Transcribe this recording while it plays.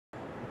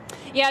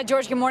Yeah,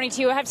 George, good morning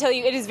to you. I have to tell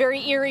you, it is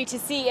very eerie to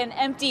see an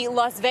empty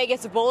Las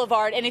Vegas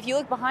Boulevard. And if you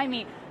look behind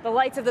me, the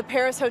lights of the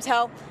Paris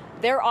Hotel,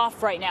 they're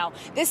off right now.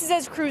 This is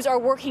as crews are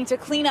working to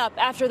clean up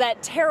after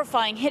that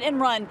terrifying hit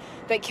and run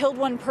that killed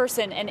one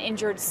person and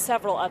injured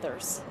several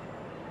others.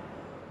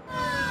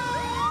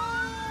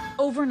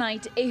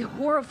 Overnight, a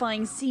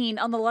horrifying scene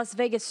on the Las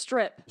Vegas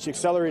Strip. She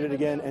accelerated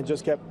again and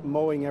just kept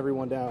mowing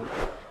everyone down.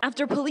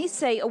 After police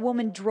say a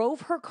woman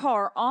drove her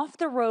car off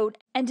the road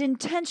and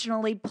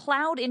intentionally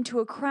plowed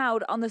into a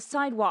crowd on the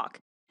sidewalk,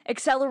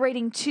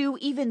 accelerating 2,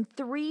 even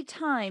 3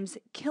 times,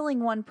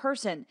 killing one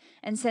person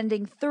and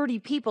sending 30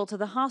 people to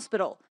the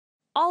hospital.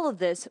 All of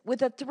this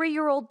with a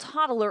 3-year-old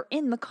toddler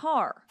in the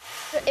car.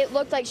 It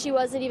looked like she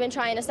wasn't even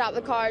trying to stop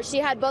the car. She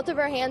had both of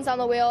her hands on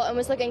the wheel and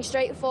was looking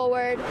straight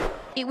forward.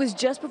 It was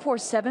just before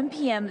 7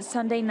 p.m.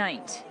 Sunday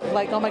night.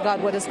 Like, oh my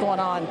God, what is going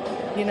on?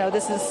 You know,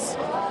 this is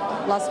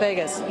Las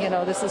Vegas. You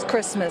know, this is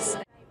Christmas.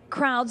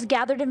 Crowds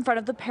gathered in front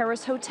of the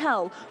Paris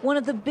Hotel, one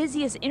of the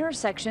busiest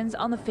intersections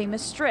on the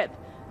famous Strip,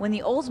 when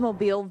the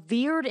Oldsmobile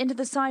veered into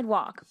the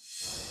sidewalk.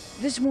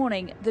 This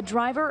morning, the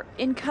driver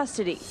in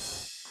custody.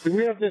 Do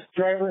we have this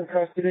driver in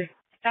custody?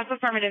 That's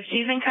affirmative.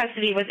 She's in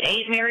custody with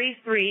 8 Mary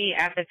 3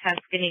 at the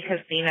Tuscany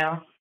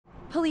Casino.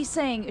 Police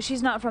saying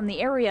she's not from the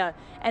area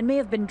and may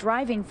have been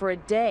driving for a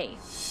day.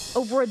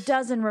 Over a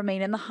dozen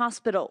remain in the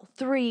hospital,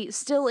 3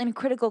 still in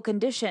critical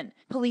condition.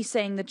 Police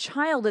saying the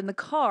child in the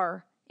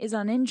car is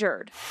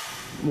uninjured.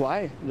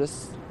 Why?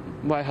 Just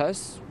why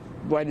us?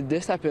 Why did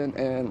this happen?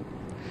 And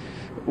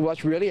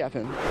what really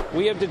happened?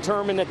 We have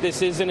determined that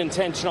this is an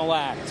intentional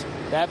act.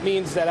 That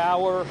means that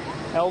our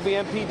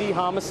LVMPD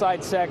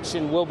homicide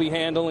section will be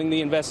handling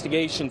the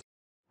investigation.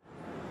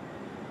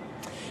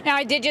 Now,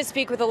 I did just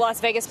speak with a Las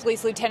Vegas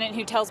police lieutenant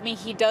who tells me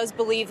he does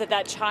believe that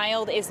that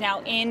child is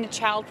now in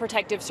Child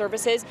Protective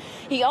Services.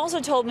 He also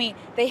told me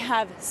they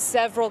have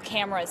several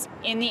cameras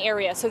in the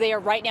area, so they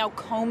are right now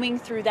combing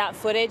through that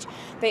footage.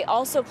 They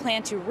also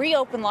plan to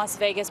reopen Las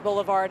Vegas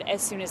Boulevard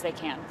as soon as they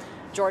can.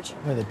 George?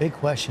 Well, the big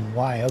question,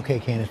 why? Okay,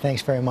 Kana,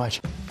 thanks very much.